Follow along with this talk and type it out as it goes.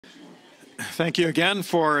Thank you again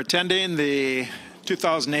for attending the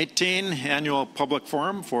 2018 Annual Public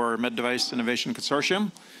Forum for Med Device Innovation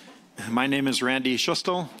Consortium. My name is Randy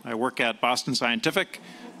Schustel. I work at Boston Scientific.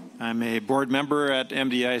 I'm a board member at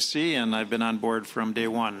MDIC, and I've been on board from day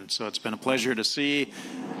one. So it's been a pleasure to see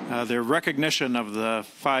the recognition of the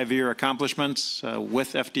 5-year accomplishments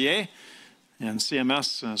with FDA and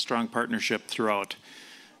CMS, a strong partnership throughout.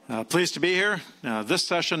 Pleased to be here. This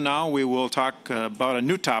session now we will talk about a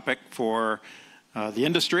new topic for the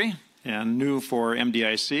industry and new for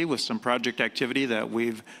MDIC with some project activity that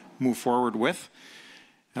we've moved forward with.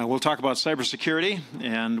 We'll talk about cybersecurity,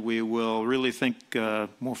 and we will really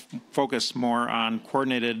focus more on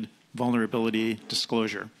coordinated vulnerability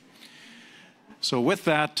disclosure. So with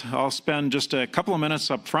that, I'll spend just a couple of minutes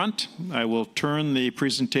up front. I will turn the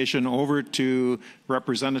presentation over to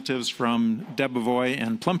representatives from Debevoise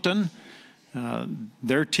and Plimpton.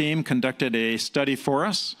 Their team conducted a study for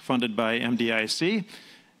us, funded by MDIC,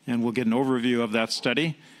 and we'll get an overview of that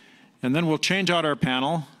study. And then we'll change out our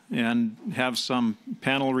panel and have some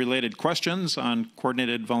panel-related questions on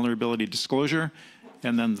coordinated vulnerability disclosure.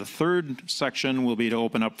 And then the third section will be to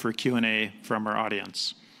open up for Q&A from our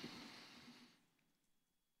audience.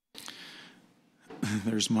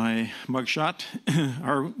 There's my mugshot.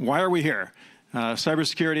 Why are we here?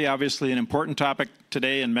 Cybersecurity, obviously an important topic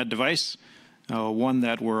today in med device, one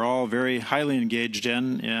that we're all very highly engaged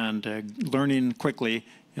in and learning quickly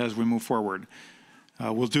as we move forward.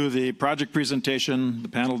 We'll do the project presentation, the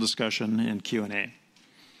panel discussion, and Q&A.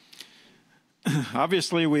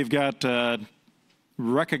 Obviously, we've got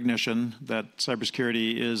recognition that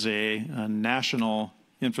cybersecurity is a national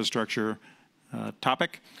infrastructure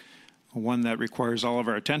topic, one that requires all of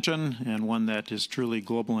our attention and one that is truly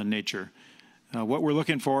global in nature. What we're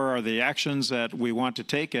looking for are the actions that we want to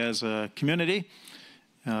take as a community,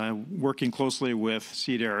 working closely with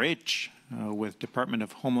CDRH, with Department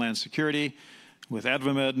of Homeland Security, with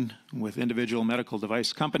AdvaMed, with individual medical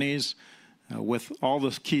device companies, with all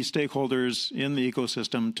the key stakeholders in the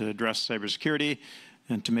ecosystem to address cybersecurity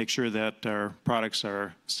and to make sure that our products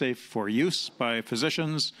are safe for use by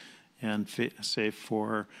physicians and safe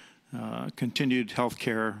for continued health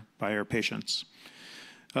care by our patients.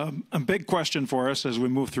 A big question for us as we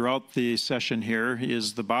move throughout the session here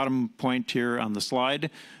is the bottom point here on the slide.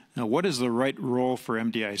 What is the right role for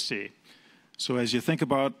MDIC? So as you think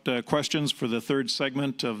about questions for the third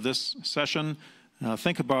segment of this session,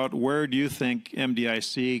 think about where do you think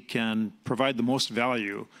MDIC can provide the most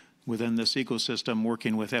value within this ecosystem,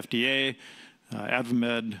 working with FDA,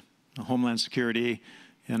 AdvaMed, Homeland Security,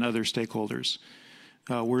 and other stakeholders.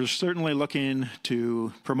 We're certainly looking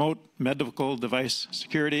to promote medical device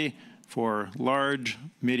security for large,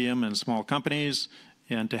 medium, and small companies,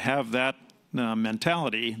 and to have that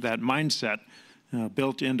mentality, that mindset,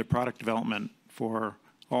 built into product development for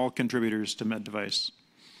all contributors to med device.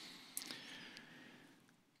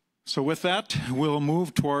 So with that, we'll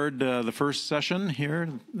move toward the first session here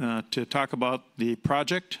to talk about the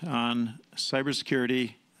project on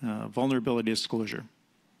cybersecurity vulnerability disclosure.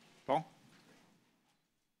 Paul?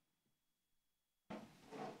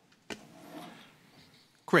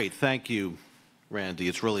 Great, thank you, Randy.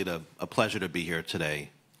 It's really a pleasure to be here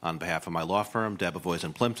today on behalf of my law firm, Debevoise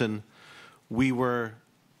and Plimpton. We were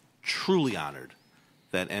truly honored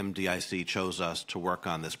that MDIC chose us to work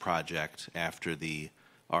on this project after the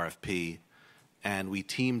RFP, and we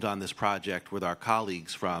teamed on this project with our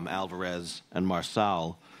colleagues from Alvarez and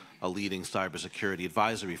Marsal, a leading cybersecurity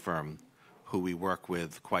advisory firm who we work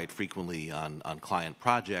with quite frequently on client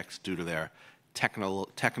projects due to their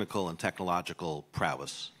technical and technological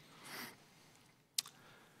prowess.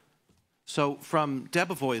 So from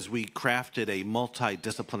Debevoise, we crafted a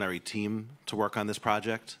multidisciplinary team to work on this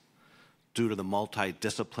project due to the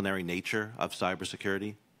multidisciplinary nature of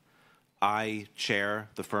cybersecurity. I chair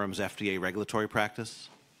the firm's FDA regulatory practice.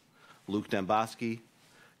 Luke Demboski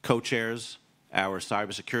co-chairs our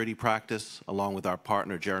cybersecurity practice along with our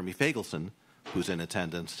partner Jeremy Fagelson, who's in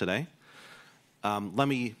attendance today. Let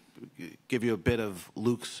me give you a bit of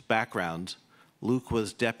Luke's background. Luke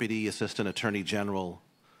was Deputy Assistant Attorney General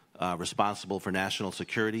responsible for national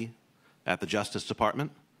security at the Justice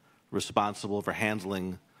Department, responsible for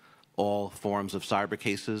handling all forms of cyber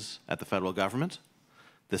cases at the federal government.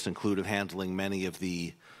 This included handling many of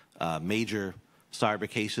the major cyber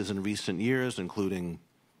cases in recent years, including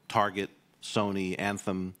Target, Sony,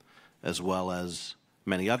 Anthem, as well as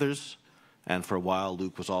many others. And for a while,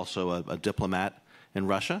 Luke was also a diplomat in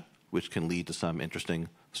Russia, which can lead to some interesting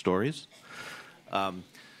stories.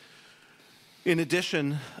 In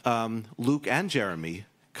addition, Luke and Jeremy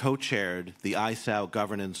co-chaired the ISAO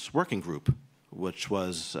Governance Working Group, which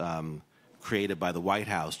was created by the White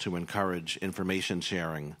House to encourage information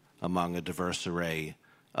sharing among a diverse array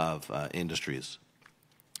of industries.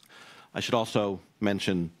 I should also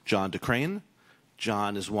mention John DeCrane.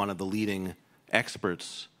 John is one of the leading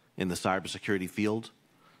experts in the cybersecurity field.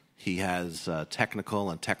 He has technical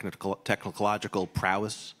and technological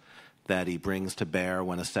prowess that he brings to bear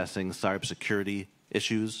when assessing cybersecurity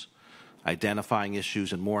issues, identifying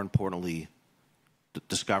issues, and more importantly,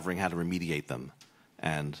 discovering how to remediate them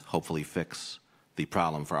and hopefully fix the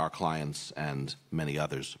problem for our clients and many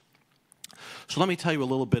others. So let me tell you a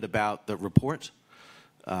little bit about the report.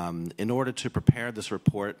 In order to prepare this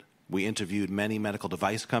report, we interviewed many medical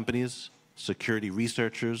device companies, security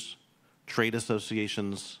researchers, trade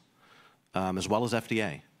associations, as well as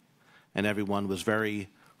FDA. And everyone was very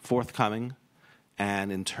forthcoming.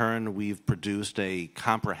 And in turn, we've produced a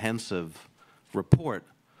comprehensive report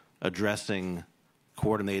addressing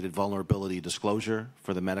coordinated vulnerability disclosure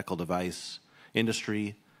for the medical device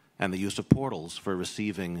industry and the use of portals for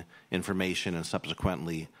receiving information and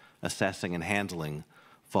subsequently assessing and handling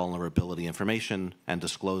vulnerability information and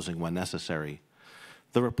disclosing when necessary.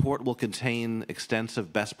 The report will contain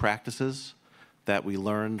extensive best practices that we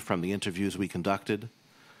learned from the interviews we conducted.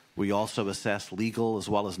 We also assess legal as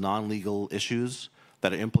well as non-legal issues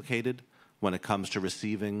that are implicated when it comes to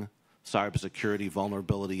receiving cybersecurity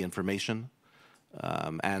vulnerability information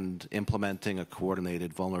and implementing a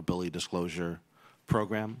coordinated vulnerability disclosure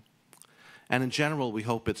program. And in general, we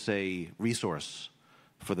hope it's a resource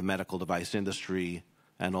for the medical device industry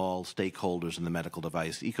and all stakeholders in the medical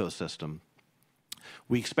device ecosystem.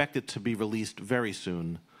 We expect it to be released very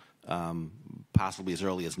soon, possibly as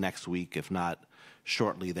early as next week, if not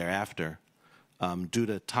shortly thereafter. Due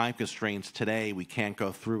to time constraints today, we can't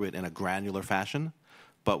go through it in a granular fashion,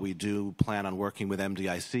 but we do plan on working with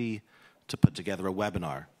MDIC to put together a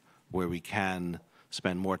webinar where we can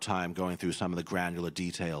spend more time going through some of the granular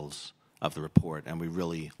details of the report, and we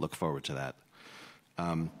really look forward to that.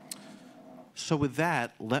 So with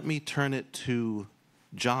that, let me turn it to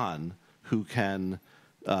John, who can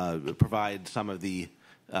provide some of the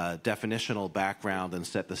definitional background and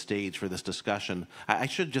set the stage for this discussion. I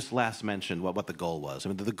should just last mention what the goal was. I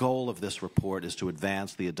mean, the goal of this report is to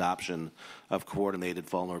advance the adoption of coordinated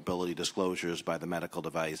vulnerability disclosures by the medical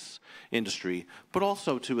device industry, but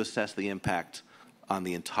also to assess the impact on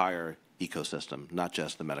the entire ecosystem, not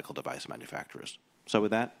just the medical device manufacturers. So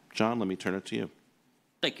with that, John, let me turn it to you.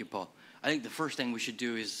 Thank you, Paul. I think the first thing we should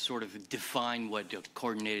do is sort of define what a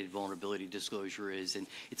coordinated vulnerability disclosure is, and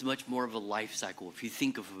it's much more of a life cycle. If you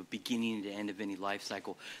think of a beginning to end of any life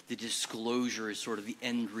cycle, the disclosure is sort of the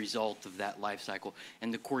end result of that life cycle,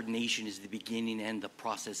 and the coordination is the beginning and the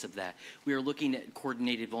process of that. We are looking at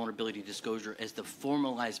coordinated vulnerability disclosure as the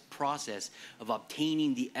formalized process of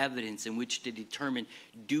obtaining the evidence in which to determine,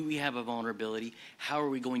 do we have a vulnerability, how are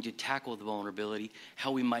we going to tackle the vulnerability,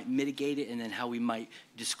 how we might mitigate it, and then how we might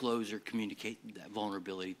disclose or communicate that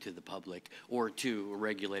vulnerability to the public or to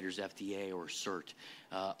regulators, FDA or CERT.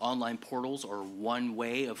 Online portals are one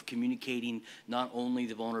way of communicating not only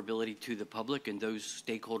the vulnerability to the public and those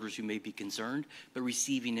stakeholders who may be concerned, but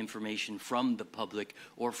receiving information from the public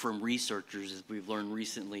or from researchers, as we've learned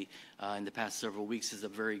recently in the past several weeks, is a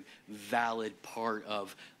very valid part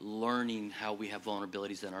of learning how we have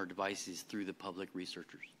vulnerabilities in our devices through the public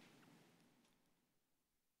researchers.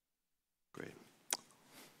 Great.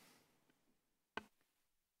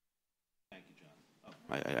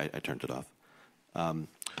 I turned it off.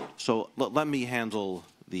 So let me handle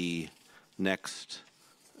the next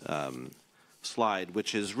slide,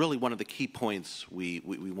 which is really one of the key points we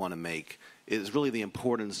want to make, is really the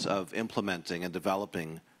importance of implementing and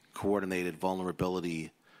developing coordinated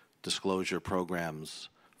vulnerability disclosure programs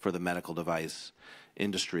for the medical device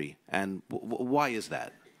industry. And why is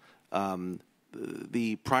that?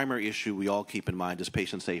 The primary issue we all keep in mind is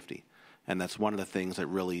patient safety. And that's one of the things that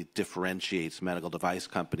really differentiates medical device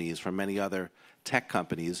companies from many other tech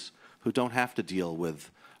companies who don't have to deal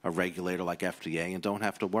with a regulator like FDA and don't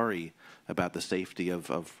have to worry about the safety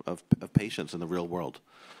of patients in the real world.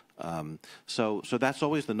 So that's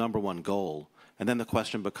always the number one goal. And then the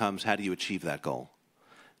question becomes, how do you achieve that goal?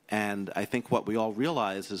 And I think what we all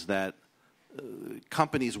realize is that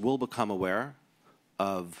companies will become aware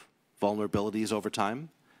of vulnerabilities over time.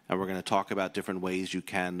 And we're going to talk about different ways you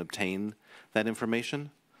can obtain that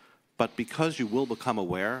information. But because you will become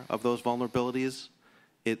aware of those vulnerabilities,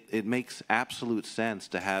 it makes absolute sense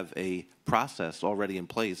to have a process already in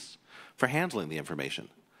place for handling the information.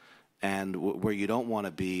 And where you don't want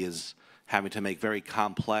to be is having to make very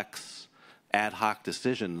complex ad hoc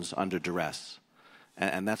decisions under duress.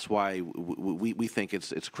 And that's why we think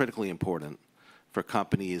it's critically important for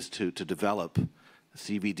companies to develop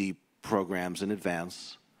CVD programs in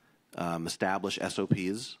advance, establish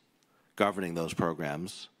SOPs governing those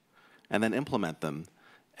programs, and then implement them.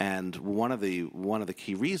 And one of the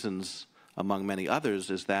key reasons, among many others,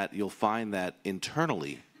 is that you'll find that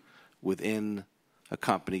internally within a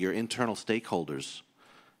company, your internal stakeholders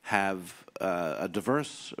have a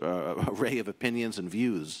diverse array of opinions and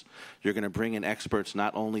views. You're going to bring in experts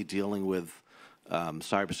not only dealing with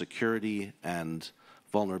cybersecurity and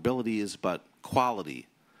vulnerabilities, but quality,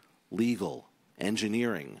 legal,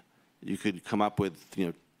 engineering. You could come up with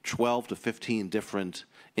 12 to 15 different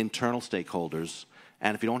internal stakeholders,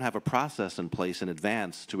 and if you don't have a process in place in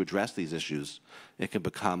advance to address these issues, it can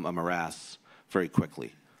become a morass very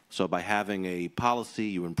quickly. So by having a policy,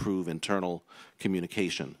 you improve internal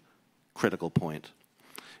communication. Critical point.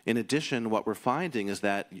 In addition, what we're finding is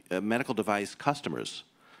that medical device customers,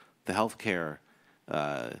 the healthcare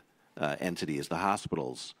entities, the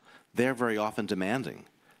hospitals, they're very often demanding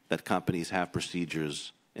that companies have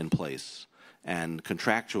procedures in place, and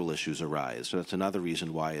contractual issues arise. So that's another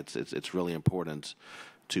reason why it's really important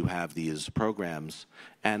to have these programs.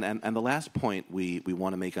 And the last point we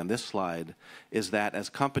want to make on this slide is that as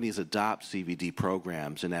companies adopt CVD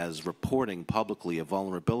programs and as reporting publicly of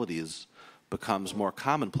vulnerabilities becomes more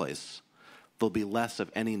commonplace, there'll be less of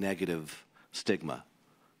any negative stigma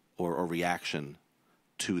or reaction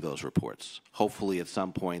to those reports. Hopefully at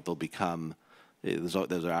some point they'll become, there's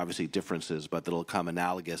obviously differences, but it'll come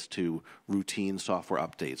analogous to routine software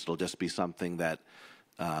updates. It'll just be something that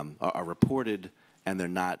are reported and they're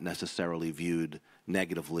not necessarily viewed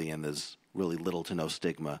negatively, and there's really little to no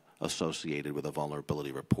stigma associated with a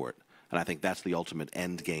vulnerability report. And I think that's the ultimate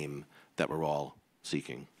end game that we're all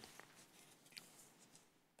seeking.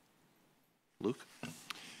 Luke?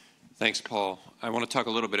 Thanks, Paul. I want to talk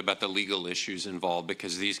a little bit about the legal issues involved,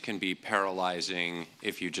 because these can be paralyzing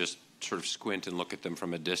if you just sort of squint and look at them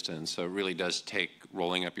from a distance. So it really does take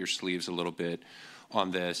rolling up your sleeves a little bit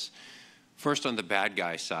on this. First, on the bad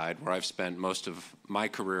guy side, where I've spent most of my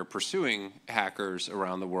career pursuing hackers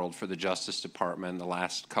around the world for the Justice Department, the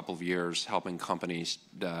last couple of years helping companies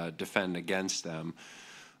defend against them.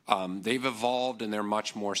 They've evolved and they're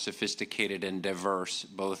much more sophisticated and diverse,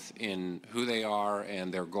 both in who they are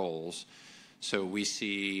and their goals. So we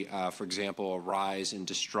see, for example, a rise in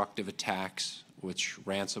destructive attacks, which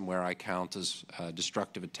ransomware I count as a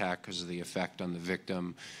destructive attack because of the effect on the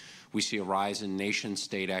victim. We see a rise in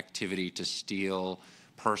nation-state activity to steal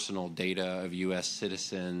personal data of U.S.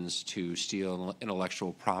 citizens, to steal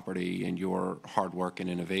intellectual property and your hard work and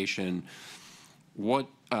innovation. What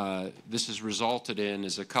this has resulted in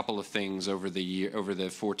is a couple of things over the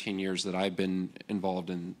 14 years that I've been involved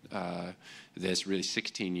in this, really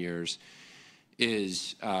 16 years,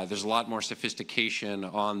 is there's a lot more sophistication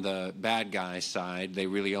on the bad guy side. They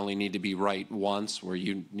really only need to be right once, where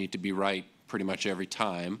you need to be right pretty much every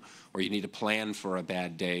time, or you need to plan for a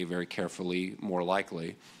bad day very carefully, more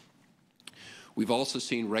likely. We've also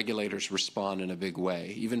seen regulators respond in a big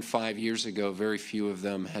way. Even 5 years ago, very few of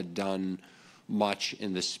them had done much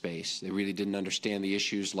in this space. They really didn't understand the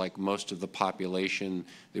issues like most of the population.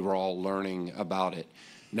 They were all learning about it.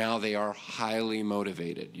 Now they are highly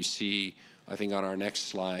motivated. You see, I think on our next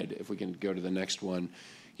slide, if we can go to the next one,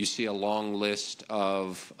 you see a long list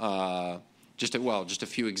of just a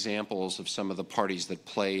few examples of some of the parties that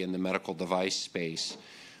play in the medical device space.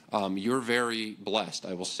 You're very blessed,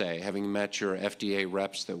 I will say, having met your FDA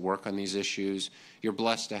reps that work on these issues. You're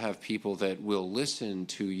blessed to have people that will listen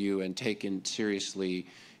to you and take seriously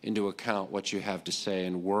into account what you have to say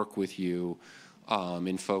and work with you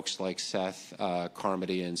in folks like Seth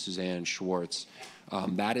Carmody and Suzanne Schwartz.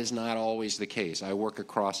 That is not always the case. I work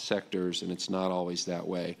across sectors, and it's not always that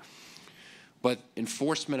way. But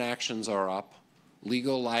enforcement actions are up.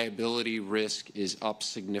 Legal liability risk is up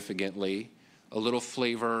significantly. A little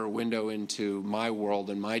flavor window into my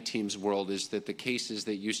world and my team's world is that the cases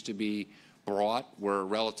that used to be brought were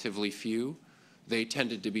relatively few. They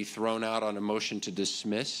tended to be thrown out on a motion to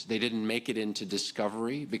dismiss. They didn't make it into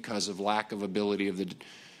discovery because of lack of ability of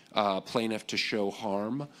the plaintiff to show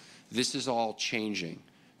harm. This is all changing.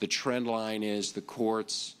 The trend line is the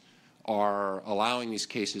courts are allowing these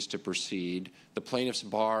cases to proceed. The plaintiff's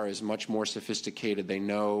bar is much more sophisticated. They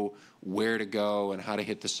know where to go and how to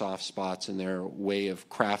hit the soft spots in their way of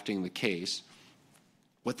crafting the case.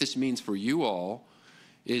 What this means for you all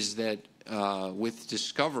is that with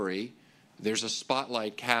discovery, there's a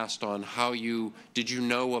spotlight cast on did you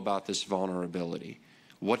know about this vulnerability?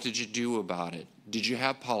 What did you do about it? Did you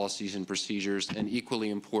have policies and procedures? And equally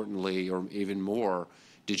importantly, or even more,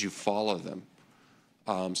 did you follow them?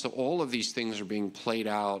 So all of these things are being played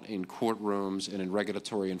out in courtrooms and in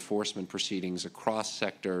regulatory enforcement proceedings across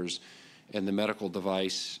sectors, and the medical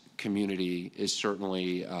device community is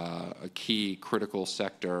certainly a key critical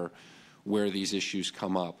sector where these issues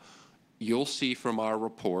come up. You'll see from our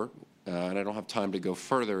report, and I don't have time to go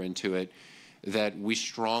further into it, that we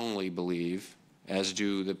strongly believe, as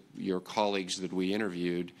do your colleagues that we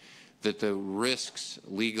interviewed, that the risks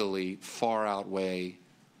legally far outweigh,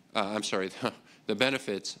 the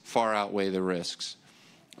benefits far outweigh the risks.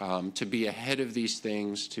 To be ahead of these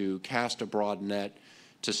things, to cast a broad net,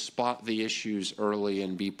 to spot the issues early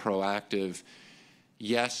and be proactive.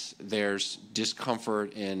 Yes, there's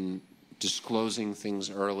discomfort in disclosing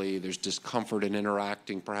things early. There's discomfort in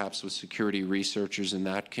interacting perhaps with security researchers in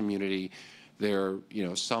that community.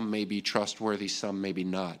 Some may be trustworthy, some maybe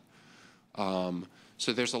not.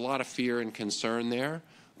 So there's a lot of fear and concern there.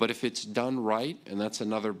 But if it's done right, and that's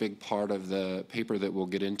another big part of the paper that we'll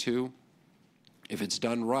get into, if it's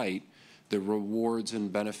done right, the rewards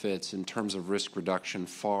and benefits in terms of risk reduction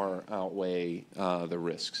far outweigh the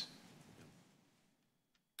risks.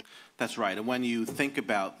 That's right. And when you think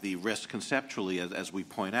about the risk conceptually, as we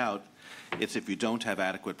point out, it's if you don't have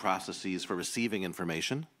adequate processes for receiving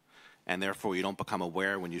information, and therefore you don't become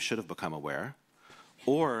aware when you should have become aware,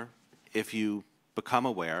 or if you become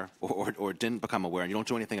aware or didn't become aware and you don't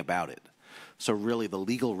do anything about it. So really the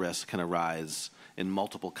legal risk can arise in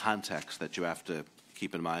multiple contexts that you have to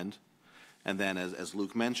keep in mind. And then as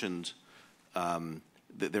Luke mentioned,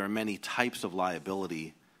 there are many types of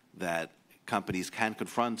liability that companies can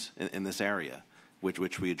confront in this area,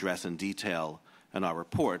 which we address in detail in our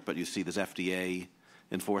report. But you see there's FDA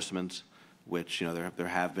enforcement, which there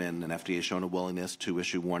have been, and FDA has shown a willingness to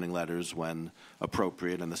issue warning letters when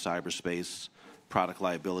appropriate in the cyberspace, product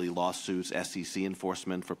liability lawsuits, SEC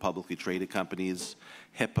enforcement for publicly traded companies,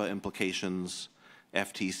 HIPAA implications,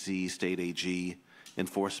 FTC, state AG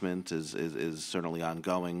enforcement is certainly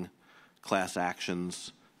ongoing, class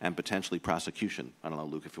actions, and potentially prosecution. I don't know,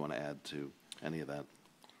 Luke, if you want to add to any of that.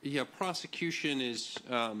 Yeah, prosecution is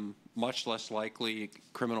much less likely,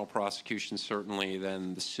 criminal prosecution certainly,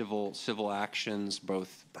 than the civil actions,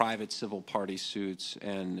 both private civil party suits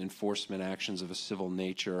and enforcement actions of a civil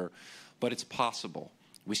nature. But it's possible.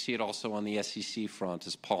 We see it also on the SEC front,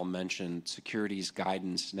 as Paul mentioned, securities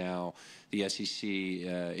guidance now. The SEC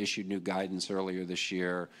issued new guidance earlier this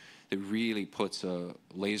year that really puts a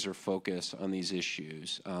laser focus on these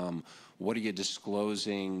issues. What are you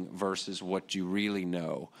disclosing versus what you really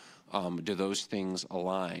know? Do those things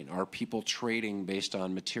align? Are people trading based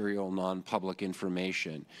on material, non-public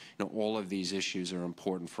information? All of these issues are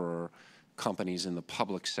important for companies in the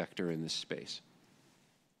public sector in this space.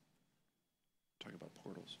 Talking about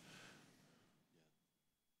portals.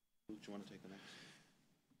 Luke, do you want to take the next?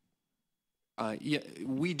 Yeah,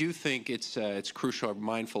 we do think it's crucial. I'm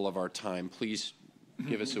mindful of our time. Please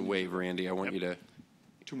give us a wave, Randy. I want you to.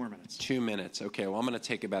 2 more minutes. 2 minutes. Okay. Well, I'm going to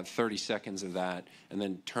take about 30 seconds of that and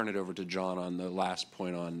then turn it over to John on the last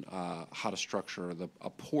point on how to structure a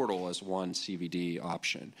portal as one CVD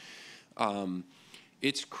option.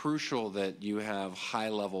 It's crucial that you have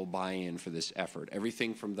high-level buy-in for this effort.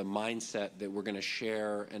 Everything from the mindset that we're going to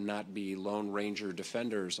share and not be Lone Ranger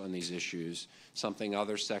defenders on these issues, something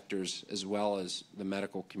other sectors as well as the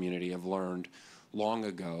medical community have learned long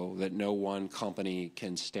ago, that no one company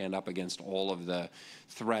can stand up against all of the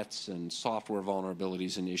threats and software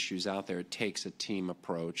vulnerabilities and issues out there. It takes a team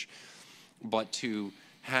approach. But to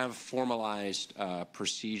have formalized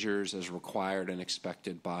procedures as required and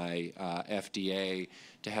expected by FDA,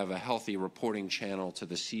 to have a healthy reporting channel to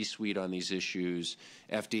the C-suite on these issues.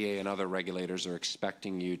 FDA and other regulators are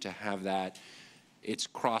expecting you to have that. It's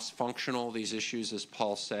cross-functional, these issues, as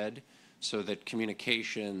Paul said, so that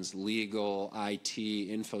communications, legal, IT,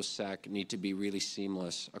 InfoSec need to be really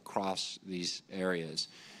seamless across these areas.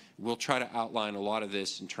 We'll try to outline a lot of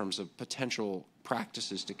this in terms of potential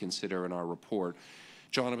practices to consider in our report.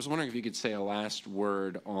 John, I was wondering if you could say a last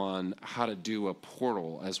word on how to do a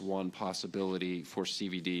portal as one possibility for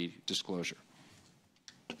CVD disclosure.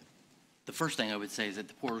 The first thing I would say is that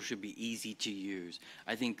the portal should be easy to use.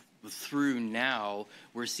 I think through now,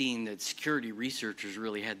 we're seeing that security researchers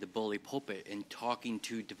really had the bully pulpit in talking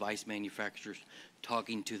to device manufacturers,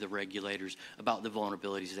 talking to the regulators about the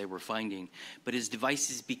vulnerabilities they were finding. But as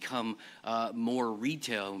devices become more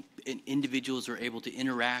retail, individuals are able to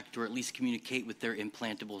interact or at least communicate with their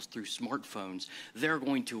implantables through smartphones, they're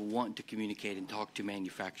going to want to communicate and talk to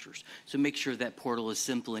manufacturers. So make sure that portal is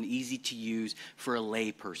simple and easy to use for a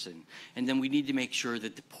lay person. And then we need to make sure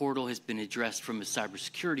that the portal has been addressed from a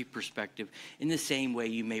cybersecurity perspective in the same way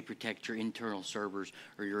you may protect your internal servers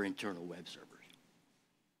or your internal web servers.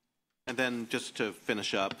 And then just to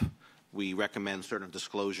finish up, we recommend certain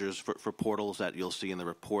disclosures for portals that you'll see in the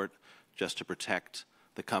report just to protect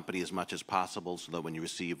the company as much as possible so that when you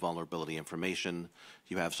receive vulnerability information,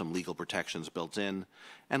 you have some legal protections built in.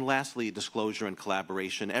 And lastly, disclosure and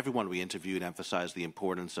collaboration. Everyone we interviewed emphasized the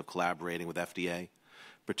importance of collaborating with FDA,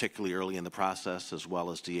 particularly early in the process, as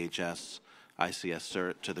well as DHS, ICS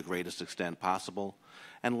CERT to the greatest extent possible.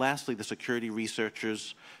 And lastly, the security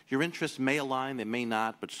researchers. Your interests may align, they may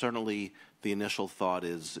not, but certainly the initial thought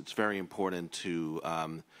is it's very important to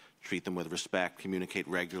treat them with respect, communicate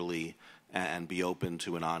regularly, and be open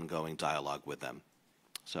to an ongoing dialogue with them.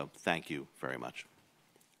 So thank you very much.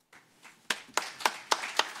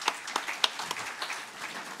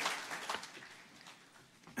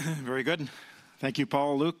 Very good. Thank you,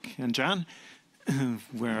 Paul, Luke, and John.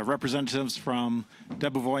 We're representatives from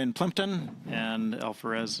Debevoise and Plimpton, and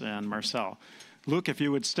Alferez and Marcel. Luke, if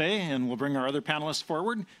you would stay, and we'll bring our other panelists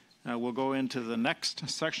forward. We'll go into the next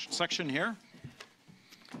section here.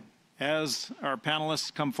 As our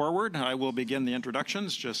panelists come forward, I will begin the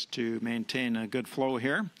introductions just to maintain a good flow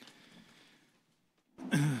here.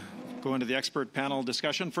 Go into the expert panel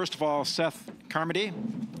discussion. First of all, Seth Carmody,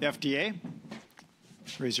 FDA.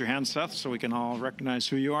 Raise your hand, Seth, so we can all recognize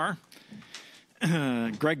who you are.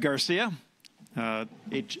 Greg Garcia,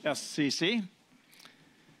 HSCC.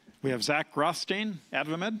 We have Zach Rothstein,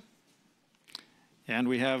 Advamed. And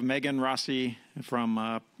we have Megan Rossi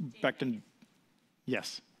from Becton.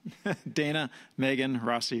 Yes. Dana, Megan,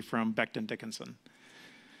 Rossi from Becton Dickinson.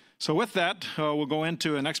 So with that, we'll go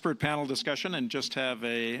into an expert panel discussion and just have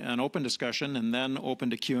an open discussion and then open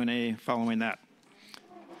to Q&A following that.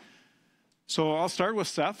 So I'll start with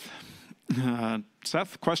Seth.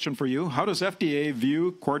 Seth, question for you. How does FDA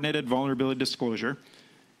view coordinated vulnerability disclosure,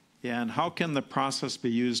 and how can the process be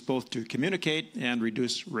used both to communicate and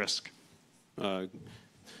reduce risk?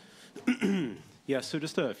 Yeah, so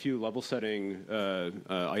just a few level-setting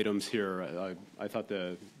items here. I thought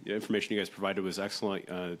the information you guys provided was excellent.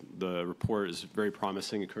 The report is very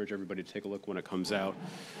promising. Encourage everybody to take a look when it comes out.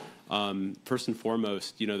 First and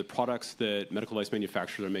foremost, the products that medical device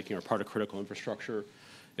manufacturers are making are part of critical infrastructure.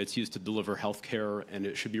 It's used to deliver health care, and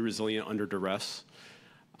it should be resilient under duress.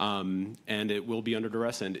 And it will be under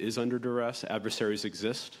duress and is under duress. Adversaries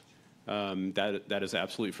exist. That is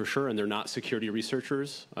absolutely for sure, and they're not security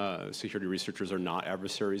researchers. Security researchers are not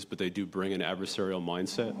adversaries, but they do bring an adversarial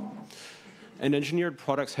mindset. And engineered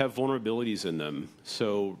products have vulnerabilities in them.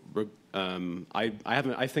 So I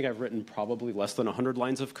think I've written probably less than 100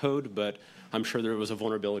 lines of code, but I'm sure there was a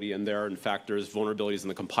vulnerability in there. In fact, there's vulnerabilities in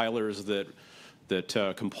the compilers that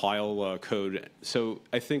compile code. So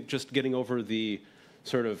I think just getting over the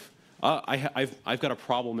sort of I've got a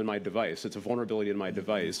problem in my device. It's a vulnerability in my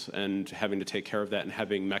device, and having to take care of that and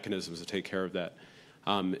having mechanisms to take care of that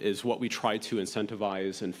is what we try to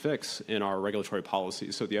incentivize and fix in our regulatory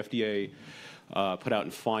policies. So the FDA put out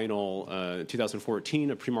in final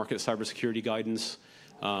 2014 a pre-market cybersecurity guidance,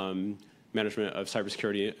 management of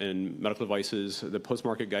cybersecurity and medical devices, the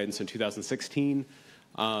post-market guidance in 2016,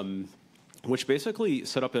 which basically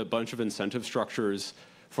set up a bunch of incentive structures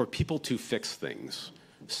for people to fix things.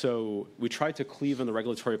 So we tried to cleave in the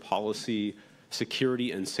regulatory policy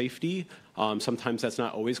security and safety. Sometimes that's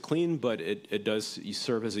not always clean, but it does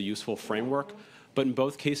serve as a useful framework. But in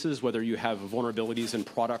both cases, whether you have vulnerabilities in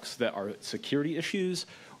products that are security issues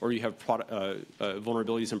or you have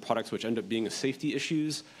vulnerabilities in products which end up being safety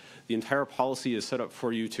issues, the entire policy is set up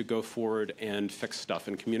for you to go forward and fix stuff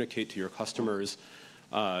and communicate to your customers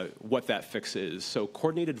what that fix is. So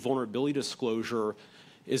coordinated vulnerability disclosure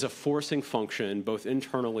is a forcing function both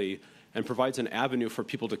internally and provides an avenue for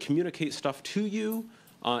people to communicate stuff to you.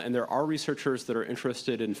 And there are researchers that are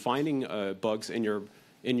interested in finding bugs in your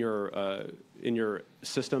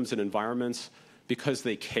systems and environments because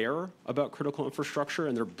they care about critical infrastructure,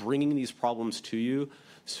 and they're bringing these problems to you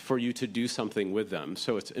for you to do something with them.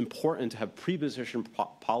 So it's important to have pre-positioned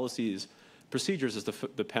policies, procedures, as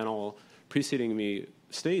the panel preceding me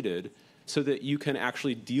stated, so that you can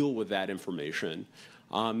actually deal with that information.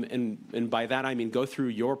 And by that, I mean go through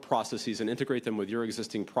your processes and integrate them with your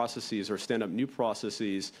existing processes or stand up new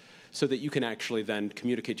processes so that you can actually then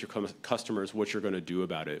communicate to your customers what you're going to do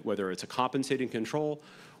about it, whether it's a compensating control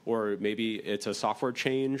or maybe it's a software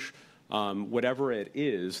change, whatever it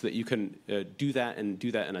is, that you can do that and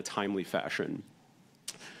do that in a timely fashion.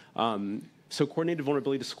 So coordinated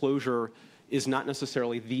vulnerability disclosure is not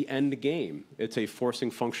necessarily the end game. It's a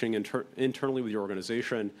forcing function internally with your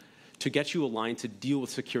organization to get you aligned to deal with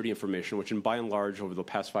security information, which by and large over the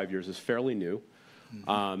past 5 years is fairly new,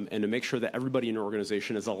 and to make sure that everybody in your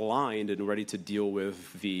organization is aligned and ready to deal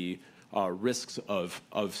with the risks of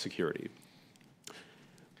security.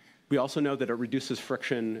 We also know that it reduces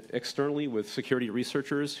friction externally with security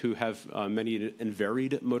researchers who have many and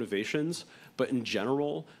varied motivations, but in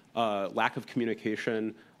general, lack of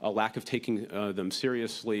communication, a lack of taking them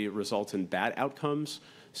seriously results in bad outcomes.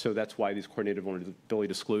 So that's why these coordinated vulnerability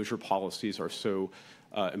disclosure policies are so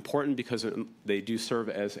important, because they do serve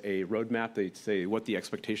as a roadmap. They say what the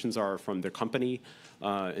expectations are from their company,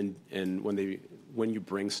 and when you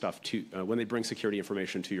bring stuff to when they bring security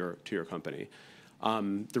information to your company.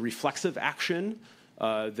 The reflexive action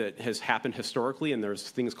that has happened historically, and there's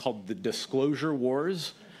things called the disclosure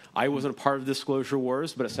wars. I wasn't a part of disclosure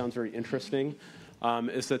wars, but it sounds very interesting.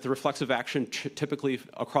 Is that the reflexive action typically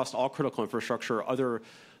across all critical infrastructure, other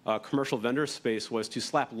commercial vendor space, was to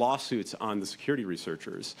slap lawsuits on the security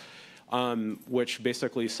researchers, which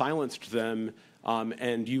basically silenced them,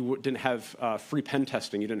 and you didn't have free pen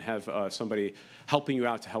testing. You didn't have somebody helping you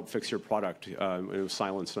out to help fix your product. It was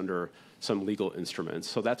silenced under some legal instruments.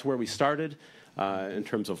 So that's where we started. In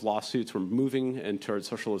terms of lawsuits, we're moving towards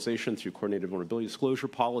socialization through coordinated vulnerability disclosure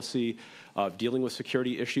policy, dealing with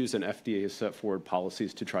security issues, and FDA has set forward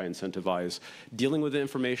policies to try and incentivize dealing with the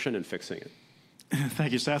information and fixing it.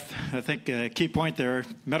 Thank you, Seth. I think a key point there,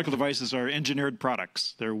 medical devices are engineered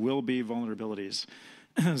products. There will be vulnerabilities.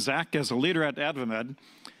 Zach, as a leader at AdvaMed,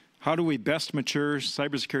 how do we best mature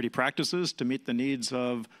cybersecurity practices to meet the needs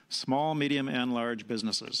of small, medium, and large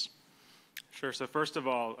businesses? Sure. So first of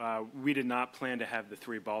all, we did not plan to have the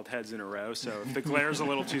 3 bald heads in a row. So if the glare is a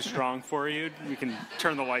little too strong for you, we can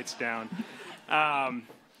turn the lights down.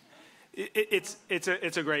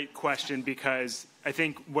 It's a great question, because I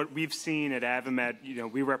think what we've seen at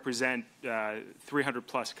AdvaMed, we represent 300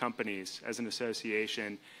 plus companies as an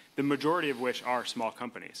association, the majority of which are small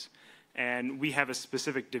companies. And we have a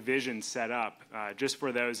specific division set up just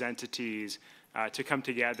for those entities to come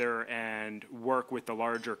together and work with the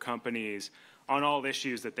larger companies on all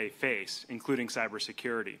issues that they face, including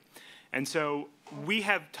cybersecurity. And so we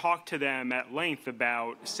have talked to them at length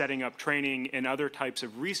about setting up training and other types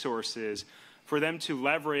of resources for them to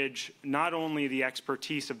leverage not only the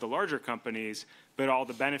expertise of the larger companies, but all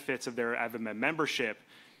the benefits of their AdvaMed membership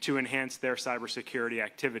to enhance their cybersecurity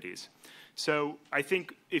activities. So I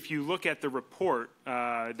think if you look at the report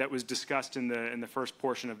that was discussed in the first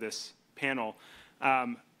portion of this panel,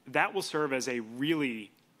 that will serve as a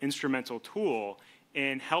really instrumental tool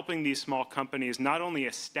in helping these small companies not only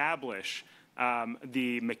establish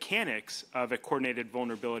the mechanics of a coordinated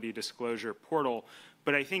vulnerability disclosure portal,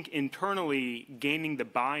 but I think internally gaining the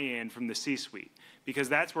buy-in from the C-suite, because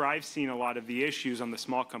that's where I've seen a lot of the issues on the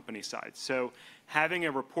small company side. So having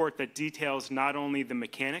a report that details not only the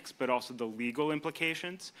mechanics, but also the legal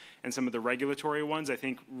implications and some of the regulatory ones, I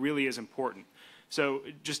think really is important. So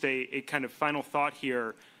just a kind of final thought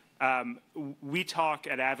here. We talk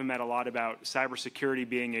at AdvaMed a lot about cybersecurity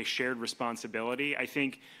being a shared responsibility. I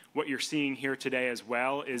think what you're seeing here today as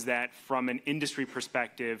well is that from an industry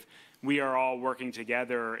perspective, we are all working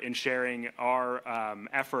together in sharing our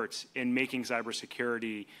efforts in making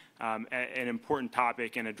cybersecurity an important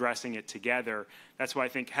topic and addressing it together. That's why I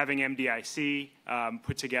think having MDIC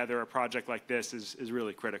put together a project like this is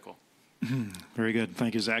really critical. Very good.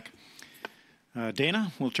 Thank you, Zach.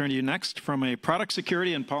 Dana, we'll turn to you next. From a product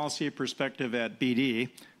security and policy perspective at BD,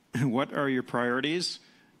 what are your priorities?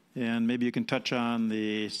 And maybe you can touch on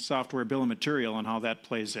the software bill of material and how that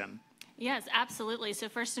plays in. Yes, absolutely. So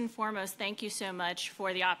first and foremost, thank you so much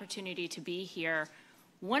for the opportunity to be here.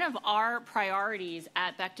 One of our priorities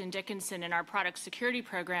at Becton Dickinson in our product security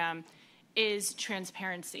program is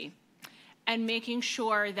transparency and making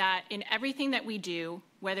sure that in everything that we do,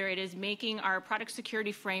 whether it is making our product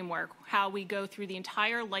security framework, how we go through the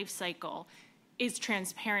entire life cycle, is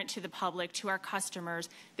transparent to the public, to our customers,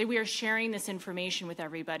 that we are sharing this information with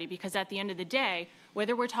everybody. Because at the end of the day,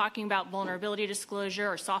 whether we're talking about vulnerability disclosure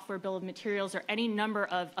or software bill of materials or any number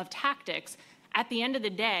of tactics, at the end of the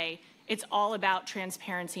day, it's all about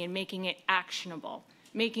transparency and making it actionable,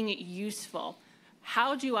 making it useful.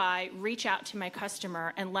 How do I reach out to my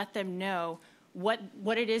customer and let them know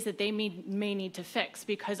what it is that they may need to fix?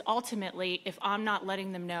 Because ultimately, if I'm not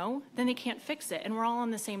letting them know, then they can't fix it, and we're all on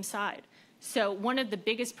the same side. So one of the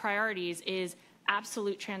biggest priorities is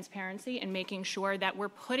absolute transparency and making sure that we're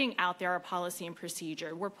putting out there our policy and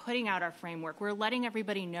procedure. We're putting out our framework. We're letting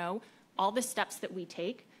everybody know all the steps that we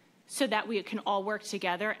take so that we can all work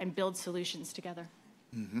together and build solutions together.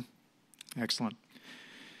 Mm-hmm. Excellent.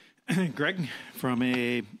 Greg, from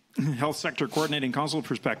a health sector coordinating council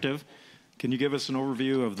perspective, can you give us an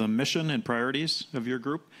overview of the mission and priorities of your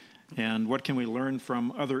group, and what can we learn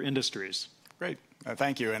from other industries? Great.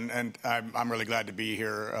 Thank you, and I'm really glad to be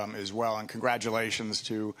here as well. And congratulations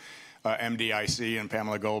to MDIC and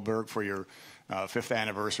Pamela Goldberg for your 5th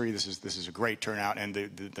anniversary. This is a great turnout, and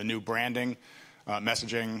the new branding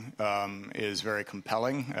messaging is very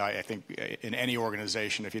compelling. I think in any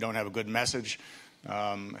organization, if you don't have a good message,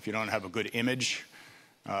 if you don't have a good image,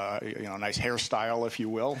 a nice hairstyle, if you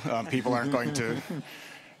will, people aren't going to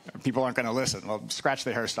listen. Well, scratch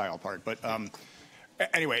the hairstyle part, but.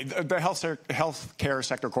 Anyway, the Healthcare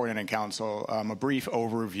Sector Coordinating Council, a brief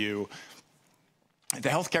overview. The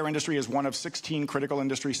healthcare industry is one of 16 critical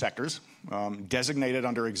industry sectors designated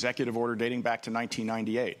under executive order dating back to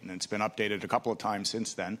 1998, and it's been updated a couple of times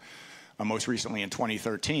since then, most recently in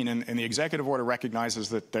 2013. And the executive order recognizes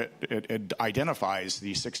that it identifies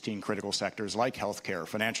these 16 critical sectors like healthcare,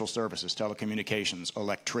 financial services, telecommunications,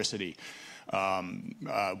 electricity,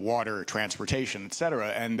 water, transportation, et cetera,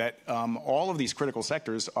 and that all of these critical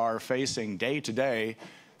sectors are facing day-to-day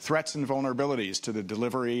threats and vulnerabilities to the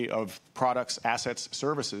delivery of products, assets,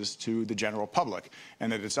 services to the general public,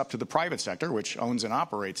 and that it's up to the private sector, which owns and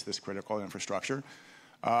operates this critical infrastructure,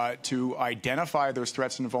 to identify those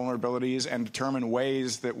threats and vulnerabilities and determine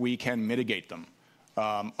ways that we can mitigate them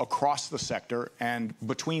across the sector and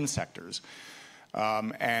between sectors.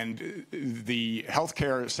 And the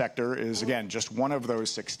healthcare sector is, again, just one of those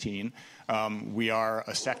 16. We are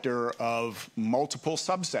a sector of multiple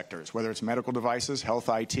subsectors, whether it's medical devices, health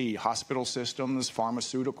IT, hospital systems,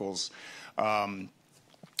 pharmaceuticals,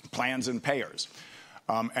 plans and payers.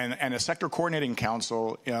 And a sector coordinating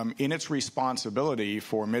council, in its responsibility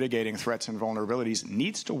for mitigating threats and vulnerabilities,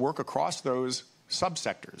 needs to work across those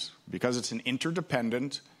subsectors because it's an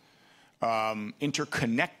interdependent,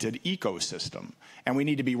 interconnected ecosystem, and we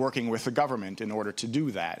need to be working with the government in order to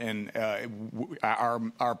do that. And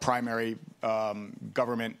our primary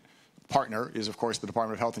government partner is, of course, the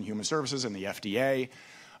Department of Health and Human Services and the FDA,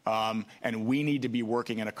 and we need to be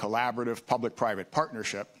working in a collaborative public-private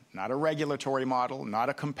partnership, not a regulatory model, not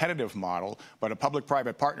a competitive model, but a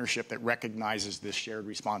public-private partnership that recognizes this shared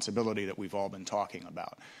responsibility that we've all been talking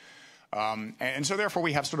about. And so therefore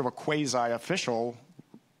we have sort of a quasi-official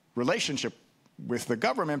relationship with the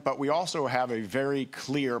government, but we also have a very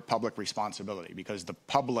clear public responsibility because the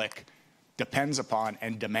public depends upon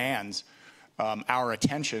and demands our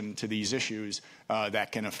attention to these issues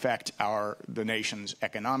that can affect the nation's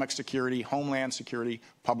economic security, homeland security,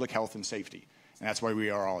 public health and safety. And that's why we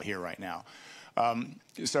are all here right now.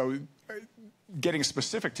 So getting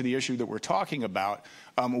specific to the issue that we're talking about,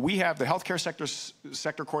 we have the Healthcare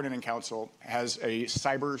Sector Coordinating Council has a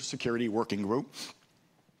cybersecurity working group.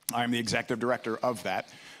 I'm the executive director of that.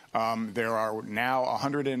 There are now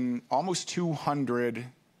almost 200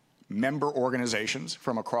 member organizations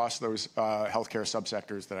from across those healthcare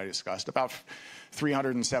subsectors that I discussed, about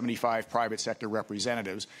 375 private sector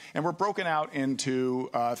representatives. And we're broken out into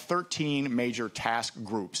 13 major task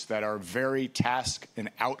groups that are very task and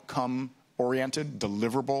outcome-oriented,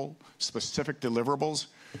 specific deliverables.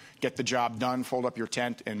 Get the job done, fold up your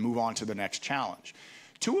tent, and move on to the next challenge.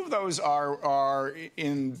 2 of those are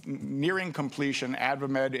nearing completion.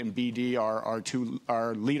 AdvaMed and BD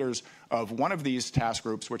are leaders of one of these task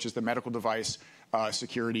groups, which is the Medical Device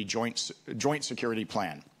Security Joint Security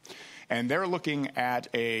Plan. And they're looking at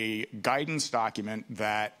a guidance document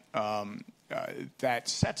that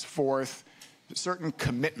sets forth certain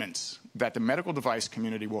commitments that the medical device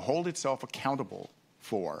community will hold itself accountable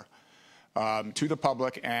for to the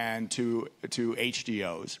public and to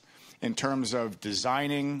HDOs. In terms of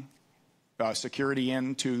designing security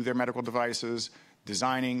into their medical devices,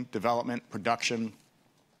 designing, development, production,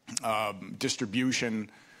 distribution,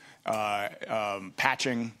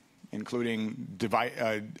 patching, including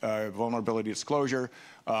vulnerability disclosure,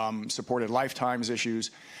 supported lifetimes issues.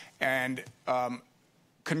 And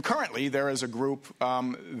concurrently, there is a group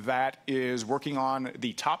that is working on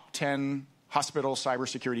the top 10 hospital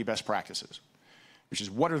cybersecurity best practices, which is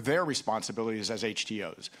what are their responsibilities as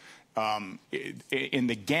HTOs. In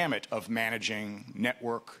the gamut of managing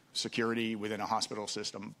network security within a hospital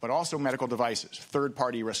system, but also medical devices,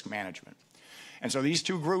 third-party risk management. And so these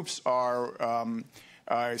 2 groups are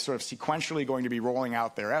sort of sequentially going to be rolling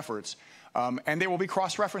out their efforts, and they will be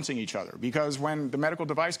cross-referencing each other because when the medical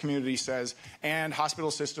device community says, and hospital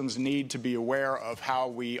systems need to be aware of how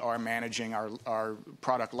we are managing our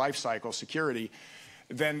product lifecycle security,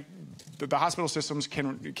 then the hospital systems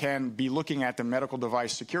can be looking at the medical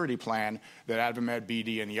device security plan that AdvaMed,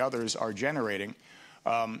 BD, and the others are generating.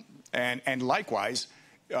 And likewise,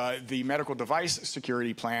 the medical device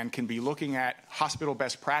security plan can be looking at hospital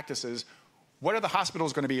best practices what are the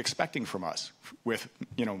hospitals going to be expecting from us with,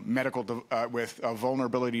 with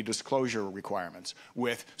vulnerability disclosure requirements,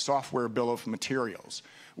 with software bill of materials,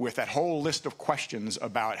 with that whole list of questions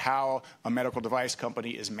about how a medical device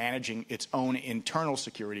company is managing its own internal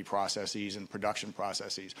security processes and production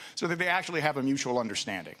processes, so that they actually have a mutual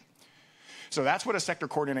understanding. So that's what a sector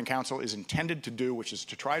coordinating council is intended to do, which is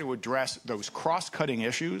to try to address those cross-cutting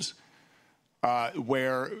issues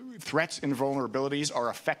where threats and vulnerabilities are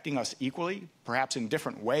affecting us equally, perhaps in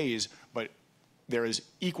different ways, but there is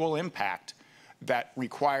equal impact that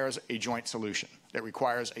requires a joint solution, that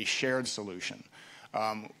requires a shared solution.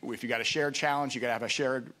 If you got a shared challenge, you got to have a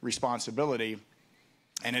shared responsibility,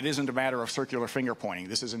 and it isn't a matter of circular finger pointing.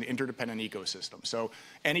 This is an interdependent ecosystem. So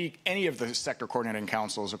any of the sector coordinating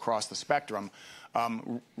councils across the spectrum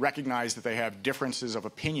recognize that they have differences of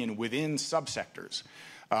opinion within subsectors.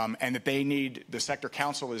 And that they need, the sector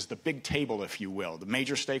council is the big table, if you will, the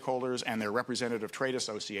major stakeholders and their representative trade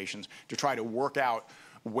associations to try to work out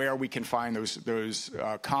where we can find those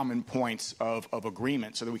common points of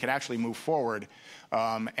agreement so that we can actually move forward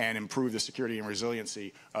and improve the security and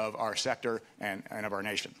resiliency of our sector and of our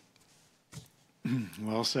nation.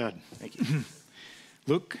 Well said. Thank you.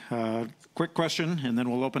 Luke, quick question, and then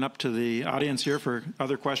we'll open up to the audience here for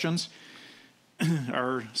other questions.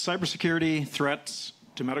 Are cybersecurity threats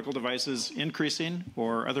to medical devices increasing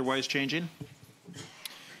or otherwise changing?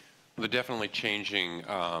 They're definitely changing,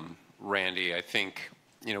 Randy. I think,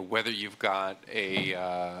 whether you've got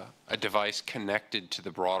a device connected to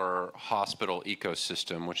the broader hospital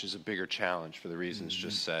ecosystem, which is a bigger challenge for the reasons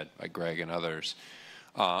just said by Greg and others,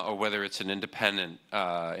 or whether it's an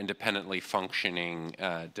independently functioning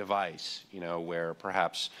device, where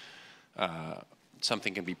perhaps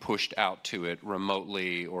something can be pushed out to it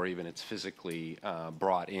remotely, or even it's physically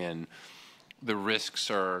brought in. The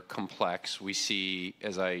risks are complex. We see,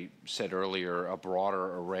 as I said earlier, a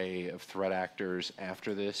broader array of threat actors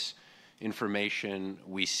after this information.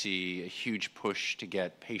 We see a huge push to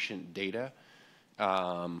get patient data.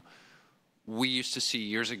 We used to see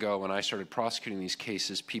years ago when I started prosecuting these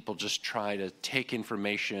cases, people just try to take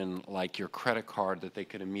information like your credit card that they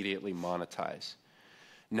could immediately monetize.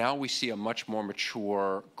 Now we see a much more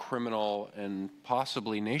mature criminal and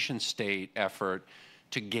possibly nation-state effort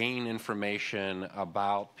to gain information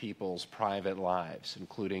about people's private lives,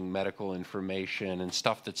 including medical information and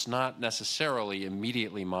stuff that's not necessarily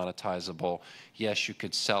immediately monetizable. Yes, you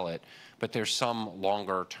could sell it, but there's some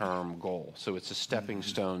longer-term goal. So it's a stepping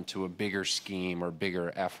stone to a bigger scheme or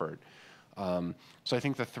bigger effort. So I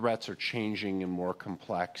think the threats are changing and more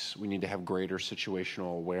complex. We need to have greater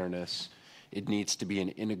situational awareness. It needs to be an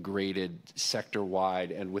integrated,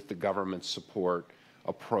 sector-wide, and with the government's support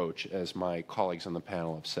approach, as my colleagues on the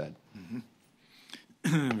panel have said.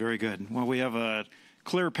 Very good. Well, we have a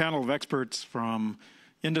clear panel of experts from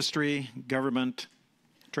industry, government,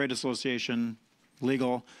 trade association,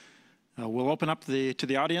 legal. We'll open up to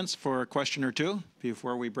the audience for a question or two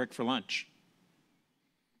before we break for lunch.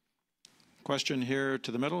 Question here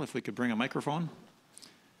to the middle, if we could bring a microphone.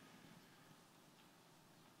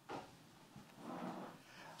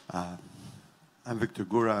 I'm Victor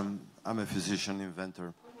Gura. I'm a physician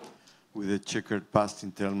inventor with a checkered past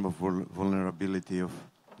in terms of vulnerability of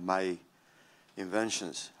my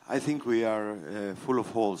inventions. I think we are full of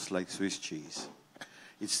holes like Swiss cheese.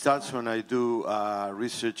 It starts when I do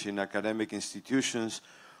research in academic institutions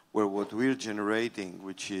where what we're generating,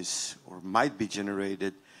 which is or might be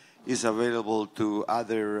generated, is available to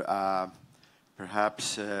other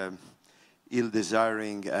perhaps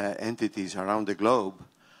ill-desiring entities around the globe.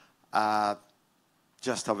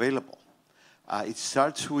 Just available. It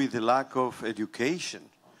starts with the lack of education.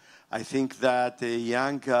 I think that a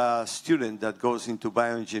young student that goes into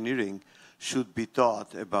bioengineering should be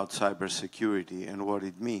taught about cybersecurity and what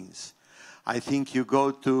it means. I think you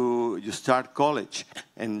start college,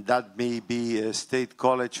 and that may be a state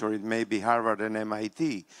college or it may be Harvard and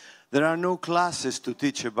MIT. There are no classes to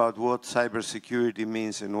teach about what cybersecurity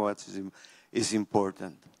means and what is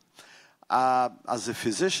important. As a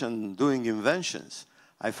physician doing inventions,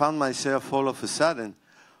 I found myself all of a sudden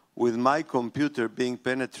with my computer being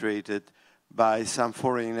penetrated by some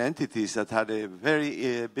foreign entities that had a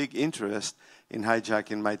very big interest in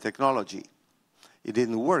hijacking my technology. It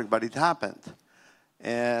didn't work, but it happened.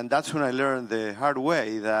 And that's when I learned the hard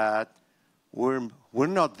way that we're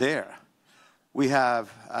not there. We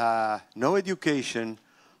have no education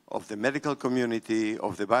of the medical community,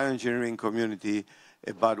 of the bioengineering community,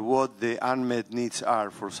 about what the unmet needs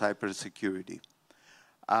are for cybersecurity.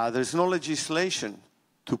 There's no legislation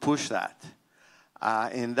to push that.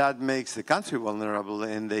 And that makes the country vulnerable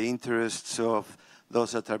in the interests of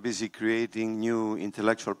those that are busy creating new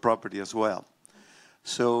intellectual property as well.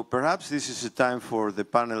 So perhaps this is a time for the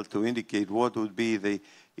panel to indicate what would be the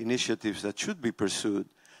initiatives that should be pursued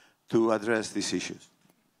to address these issues.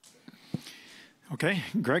 Okay,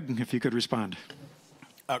 Greg, if you could respond.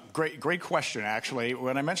 Great question, actually.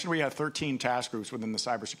 When I mentioned we have 13 task groups within the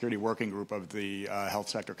Cybersecurity Working Group of the Health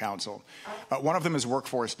Sector Council, one of them is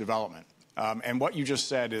workforce development. And what you just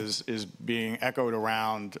said is being echoed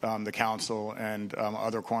around the council and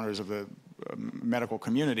other corners of the medical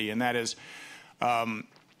community, and that is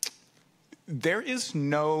there is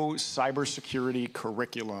no cybersecurity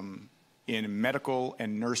curriculum in medical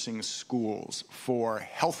and nursing schools for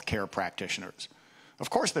healthcare practitioners. Of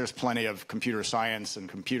course, there's plenty of computer science and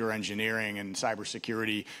computer engineering and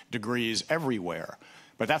cybersecurity degrees everywhere,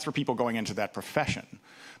 but that's for people going into that profession.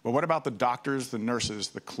 But what about the doctors, the nurses,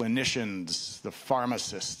 the clinicians, the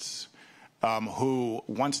pharmacists, who,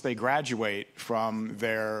 once they graduate from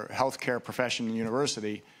their healthcare profession in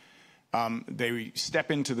university, they step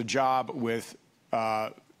into the job with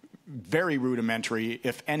very rudimentary,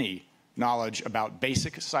 if any, knowledge about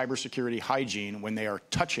basic cybersecurity hygiene when they are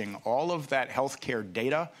touching all of that healthcare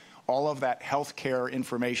data, all of that healthcare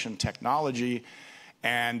information technology,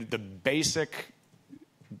 and the basic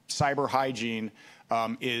cyber hygiene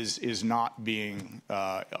is not being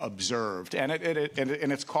observed. And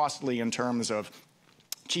it's costly in terms of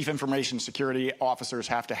chief information security officers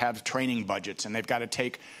have to have training budgets, and they've got to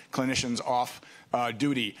take clinicians off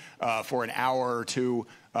duty for an hour or two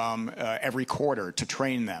every quarter to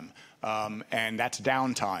train them. And that's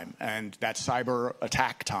downtime, and that's cyber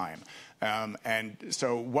attack time. And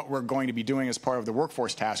so what we're going to be doing as part of the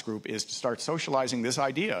workforce task group is to start socializing this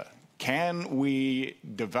idea. Can we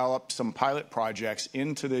develop some pilot projects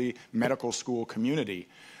into the medical school community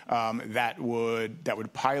that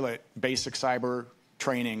would pilot basic cyber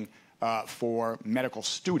training for medical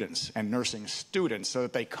students and nursing students so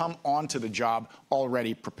that they come onto the job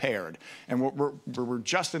already prepared? And we're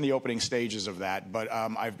just in the opening stages of that, but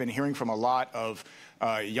I've been hearing from a lot of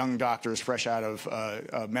young doctors fresh out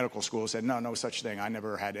of medical school said, no such thing. I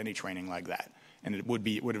never had any training like that, and it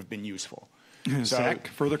would have been useful. Zach,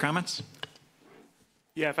 further comments?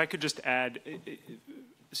 Yeah, if I could just add,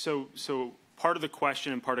 so part of the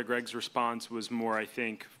question and part of Greg's response was more, I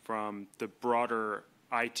think, from the broader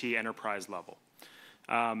IT enterprise level.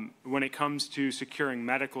 When it comes to securing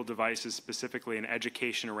medical devices specifically and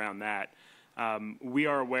education around that, we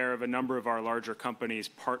are aware of a number of our larger companies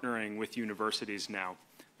partnering with universities now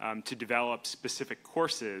to develop specific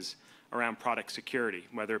courses around product security,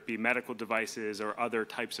 whether it be medical devices or other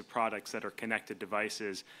types of products that are connected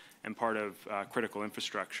devices and part of critical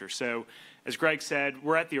infrastructure. So as Greg said,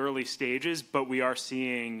 we're at the early stages, but we are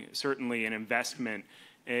seeing certainly an investment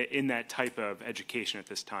in that type of education at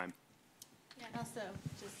this time. Yeah, also,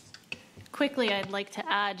 just quickly, I'd like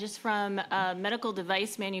to add, just from a medical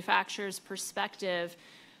device manufacturer's perspective,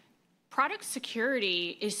 product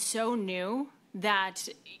security is so new that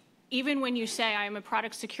even when you say I'm a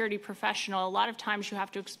product security professional, a lot of times you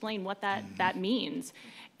have to explain what that means.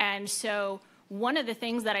 And so one of the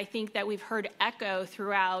things that I think that we've heard echo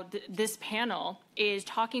throughout this panel is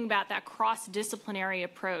talking about that cross-disciplinary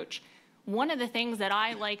approach. One of the things that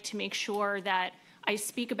I like to make sure that I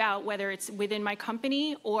speak about, whether it's within my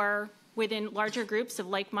company or within larger groups of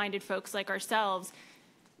like-minded folks like ourselves,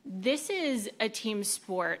 this is a team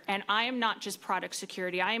sport, and I am not just product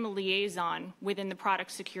security. I am a liaison within the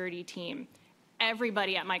product security team.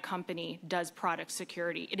 Everybody at my company does product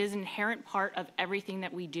security. It is an inherent part of everything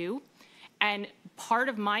that we do, and part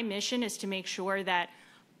of my mission is to make sure that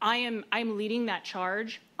I'm leading that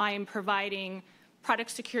charge. I am providing product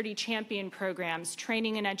security champion programs,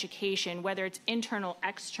 training and education, whether it's internal,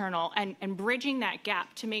 external, and bridging that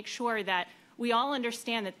gap to make sure that we all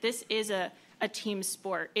understand that this is a team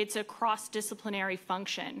sport. It's a cross-disciplinary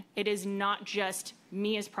function. It is not just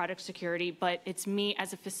me as product security, but it's me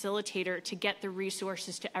as a facilitator to get the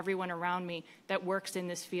resources to everyone around me that works in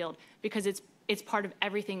this field, because it's part of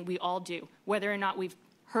everything we all do, whether or not we've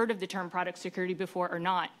heard of the term product security before or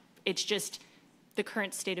not. It's just the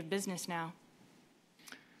current state of business now.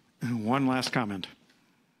 One last comment.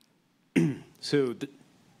 So a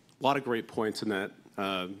lot of great points in that.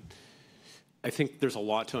 I think there's a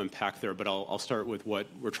lot to unpack there, but I'll start with what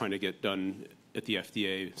we're trying to get done at the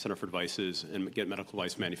FDA, Center for Devices, and get medical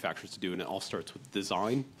device manufacturers to do, and it all starts with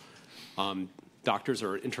design. Doctors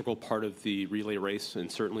are an integral part of the relay race,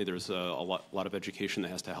 and certainly there's a lot of education that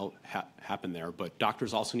has to help happen there, but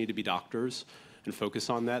doctors also need to be doctors and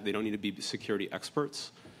focus on that. They don't need to be security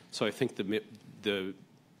experts. So I think the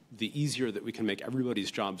easier that we can make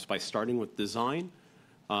everybody's jobs by starting with design,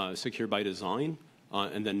 secure by design,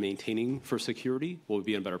 and then maintaining for security, we'll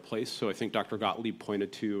be in a better place. So I think Dr. Gottlieb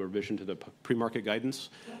pointed to a revision to the pre-market guidance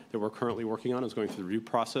that we're currently working on. Is going through the review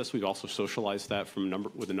process. We've also socialized that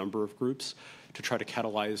with a number of groups to try to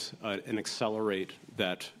catalyze and accelerate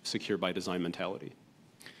that secure by design mentality.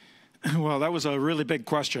 Well, that was a really big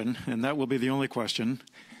question, and that will be the only question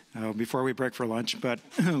before we break for lunch. But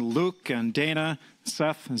Luke and Dana,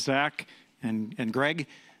 Seth, and Zach, and Greg,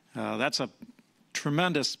 that's a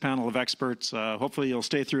tremendous panel of experts. Hopefully you'll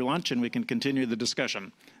stay through lunch and we can continue the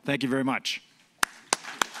discussion. Thank you very much.